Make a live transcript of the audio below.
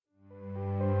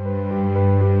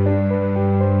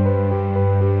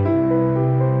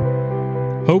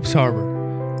Hope's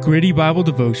Harbor, Gritty Bible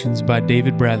Devotions by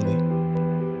David Bradley.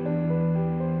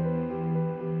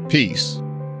 Peace.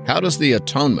 How does the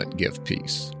atonement give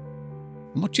peace?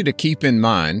 I want you to keep in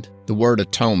mind the word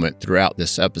atonement throughout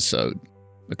this episode,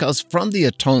 because from the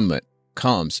atonement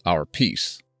comes our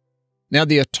peace. Now,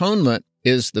 the atonement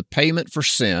is the payment for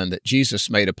sin that Jesus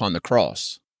made upon the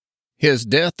cross. His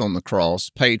death on the cross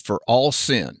paid for all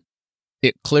sin.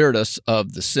 It cleared us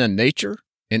of the sin nature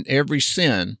and every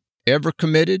sin ever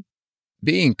committed,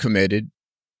 being committed,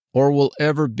 or will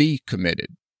ever be committed.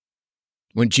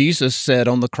 When Jesus said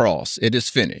on the cross, "It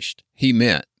is finished," he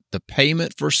meant the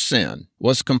payment for sin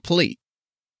was complete.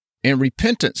 And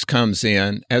repentance comes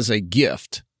in as a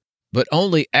gift, but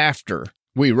only after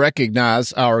we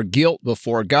recognize our guilt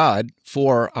before God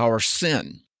for our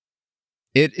sin.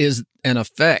 It is an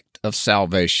effect of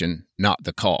salvation, not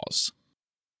the cause.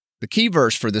 The key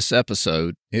verse for this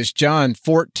episode is John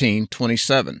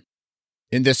 14:27.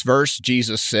 In this verse,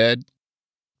 Jesus said,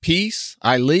 "Peace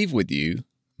I leave with you,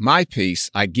 my peace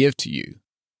I give to you.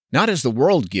 Not as the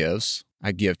world gives,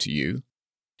 I give to you.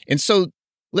 And so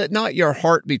let not your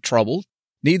heart be troubled,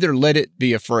 neither let it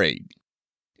be afraid."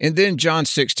 And then John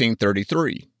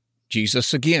 16:33,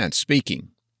 Jesus again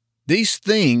speaking, "These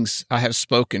things I have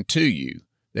spoken to you,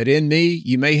 that in me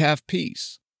you may have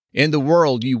peace. In the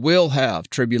world you will have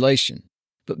tribulation,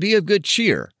 but be of good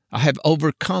cheer, I have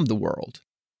overcome the world."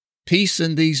 Peace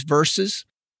in these verses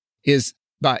is,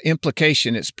 by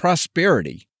implication, it's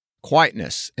prosperity,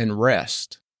 quietness, and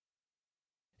rest.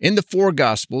 In the four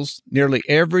Gospels, nearly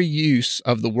every use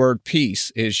of the word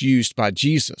peace is used by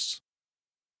Jesus.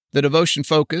 The devotion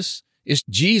focus is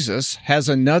Jesus has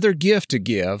another gift to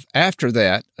give after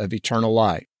that of eternal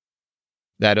life,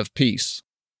 that of peace.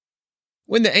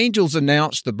 When the angels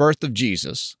announced the birth of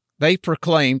Jesus, they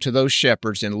proclaimed to those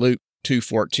shepherds in Luke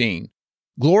 2:14,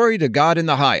 "Glory to God in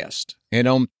the highest, and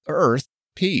on earth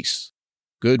peace,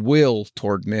 goodwill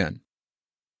toward men."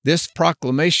 This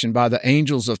proclamation by the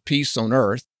angels of peace on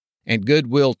earth and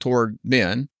goodwill toward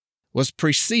men was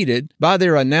preceded by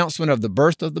their announcement of the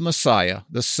birth of the Messiah,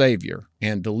 the Savior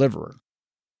and Deliverer.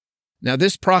 Now,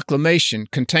 this proclamation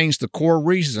contains the core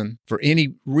reason for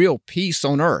any real peace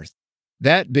on earth,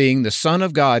 that being the Son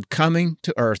of God coming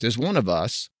to earth as one of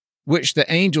us, which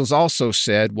the angels also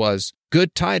said was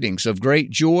good tidings of great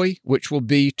joy, which will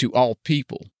be to all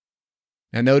people.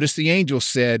 Now notice the angels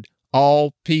said,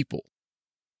 all people.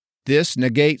 This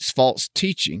negates false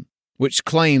teaching, which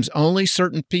claims only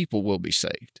certain people will be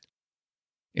saved.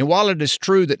 And while it is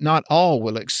true that not all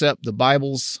will accept the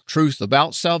Bible's truth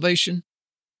about salvation,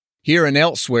 here and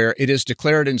elsewhere it is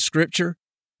declared in Scripture,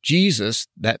 Jesus,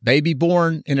 that baby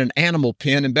born in an animal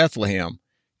pen in Bethlehem,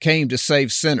 came to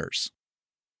save sinners.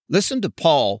 Listen to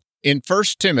Paul in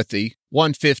 1 Timothy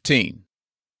 1:15.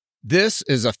 "This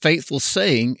is a faithful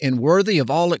saying and worthy of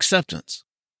all acceptance,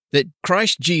 that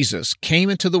Christ Jesus came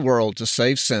into the world to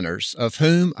save sinners, of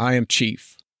whom I am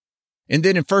chief." And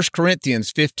then in 1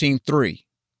 Corinthians 15:3,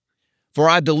 "For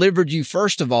I delivered you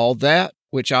first of all that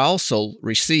which I also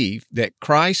received, that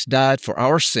Christ died for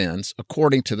our sins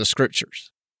according to the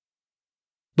Scriptures."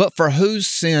 But for whose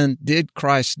sin did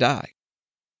Christ die?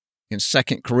 In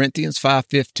 2 Corinthians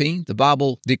 5:15, the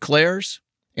Bible declares,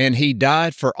 "And he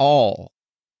died for all,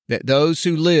 that those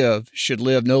who live should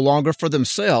live no longer for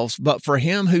themselves, but for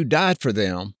him who died for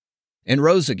them and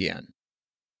rose again."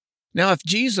 Now, if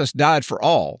Jesus died for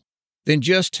all, then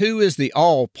just who is the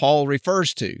all Paul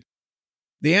refers to?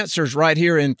 The answer is right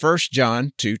here in 1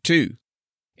 John 2:2.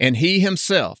 "And he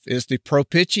himself is the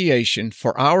propitiation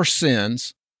for our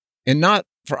sins, and not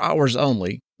for ours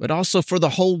only, but also for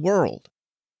the whole world."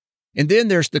 And then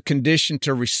there's the condition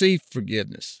to receive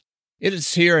forgiveness. It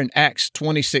is here in Acts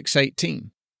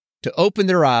 26:18, to open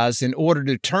their eyes in order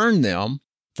to turn them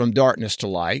from darkness to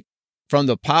light, from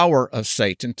the power of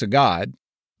Satan to God,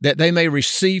 that they may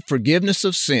receive forgiveness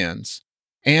of sins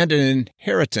and an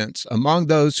inheritance among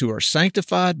those who are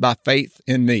sanctified by faith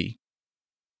in me.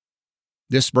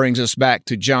 This brings us back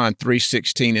to John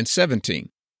 3:16 and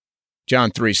 17.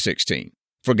 John 3:16,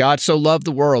 "For God so loved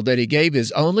the world that he gave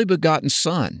his only begotten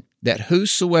Son, that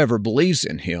whosoever believes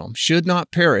in him should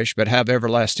not perish but have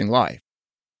everlasting life."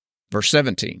 Verse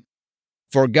 17,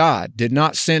 "For God did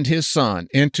not send his Son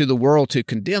into the world to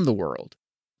condemn the world,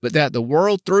 but that the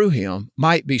world through him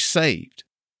might be saved."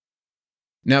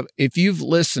 Now, if you've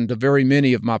listened to very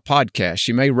many of my podcasts,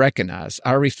 you may recognize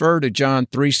I refer to John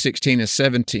 3:16 and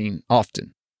 17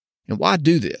 often. And why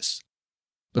do this?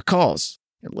 Because,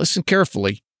 and listen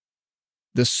carefully,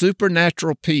 the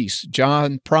supernatural peace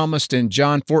John promised in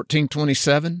John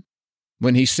 14:27,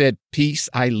 when he said, "Peace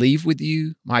I leave with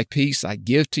you, my peace I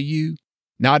give to you,"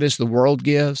 Not as the world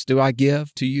gives do I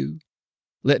give to you.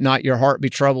 Let not your heart be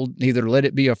troubled, neither let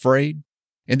it be afraid.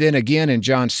 And then again in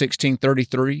John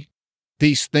 16:33,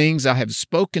 these things I have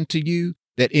spoken to you,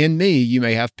 that in me you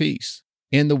may have peace.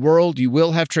 In the world you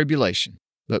will have tribulation,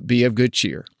 but be of good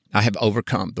cheer. I have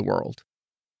overcome the world.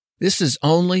 This is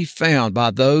only found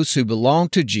by those who belong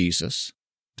to Jesus,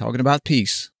 talking about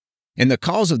peace. And the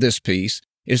cause of this peace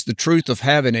is the truth of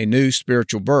having a new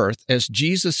spiritual birth, as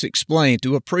Jesus explained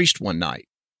to a priest one night.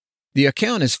 The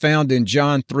account is found in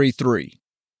John 3:3.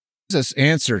 Jesus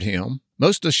answered him,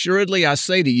 "Most assuredly I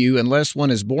say to you, unless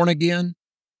one is born again,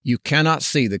 you cannot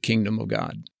see the kingdom of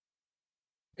God."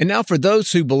 And now for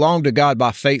those who belong to God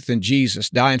by faith in Jesus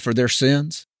dying for their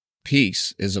sins,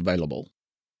 peace is available.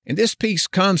 And this peace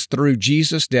comes through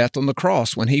Jesus' death on the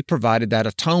cross when he provided that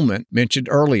atonement mentioned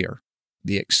earlier,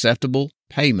 the acceptable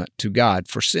payment to God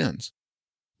for sins.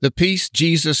 The peace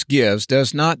Jesus gives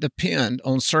does not depend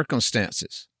on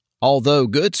circumstances, although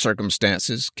good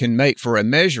circumstances can make for a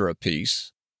measure of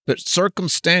peace, but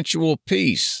circumstantial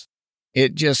peace,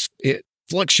 it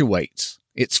fluctuates.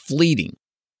 It's fleeting.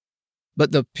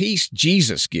 But the peace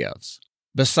Jesus gives,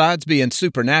 besides being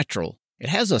supernatural, it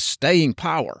has a staying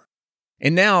power.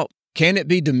 And now, can it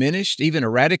be diminished, even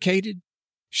eradicated?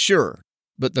 Sure,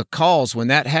 but the cause when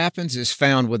that happens is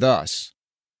found with us.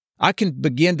 I can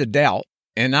begin to doubt,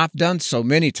 and I've done so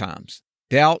many times.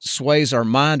 Doubt sways our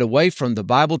mind away from the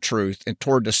Bible truth and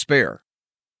toward despair.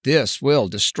 This will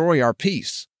destroy our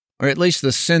peace, or at least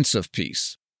the sense of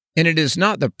peace. And it is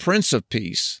not the Prince of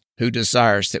Peace who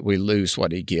desires that we lose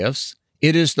what he gives.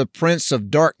 It is the prince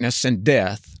of darkness and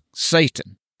death,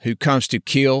 Satan, who comes to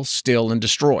kill, steal, and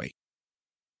destroy.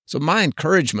 So my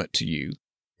encouragement to you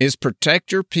is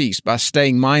protect your peace by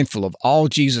staying mindful of all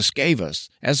Jesus gave us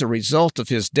as a result of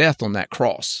his death on that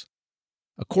cross.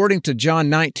 According to John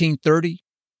 19:30,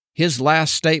 his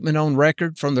last statement on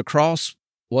record from the cross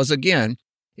was again,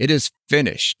 "It is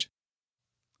finished."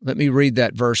 Let me read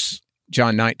that verse,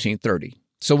 John 19:30.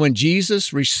 So when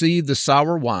Jesus received the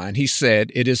sour wine, he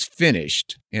said, "It is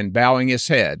finished," and bowing his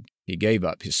head, he gave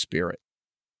up his spirit.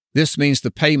 This means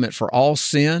the payment for all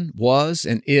sin was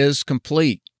and is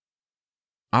complete.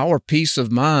 Our peace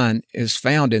of mind is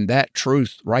found in that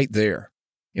truth right there.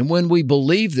 And when we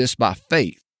believe this by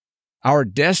faith, our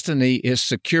destiny is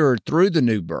secured through the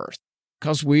new birth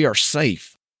because we are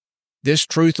safe. This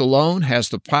truth alone has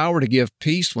the power to give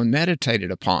peace when meditated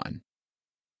upon.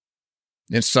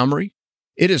 In summary,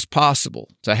 it is possible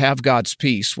to have God's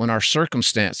peace when our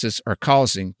circumstances are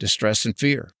causing distress and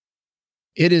fear.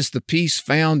 It is the peace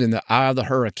found in the eye of the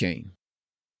hurricane.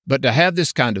 But to have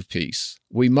this kind of peace,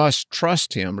 we must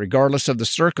trust him regardless of the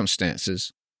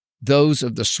circumstances, those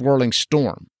of the swirling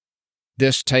storm.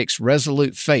 This takes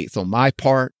resolute faith on my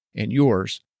part and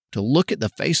yours to look at the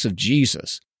face of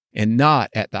Jesus and not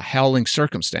at the howling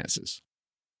circumstances.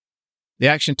 The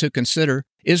action to consider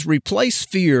is replace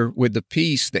fear with the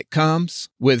peace that comes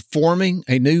with forming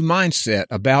a new mindset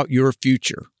about your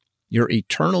future, your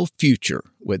eternal future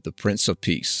with the Prince of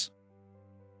Peace.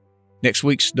 Next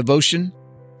week's devotion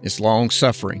is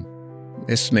long-suffering.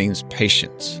 This means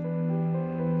patience.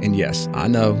 And yes, I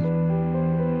know.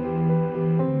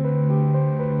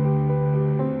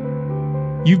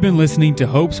 You've been listening to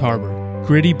Hope's Harbor,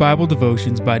 Gritty Bible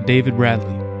Devotions by David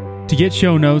Bradley. To get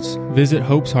show notes, visit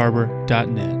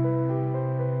hopesharbor.net.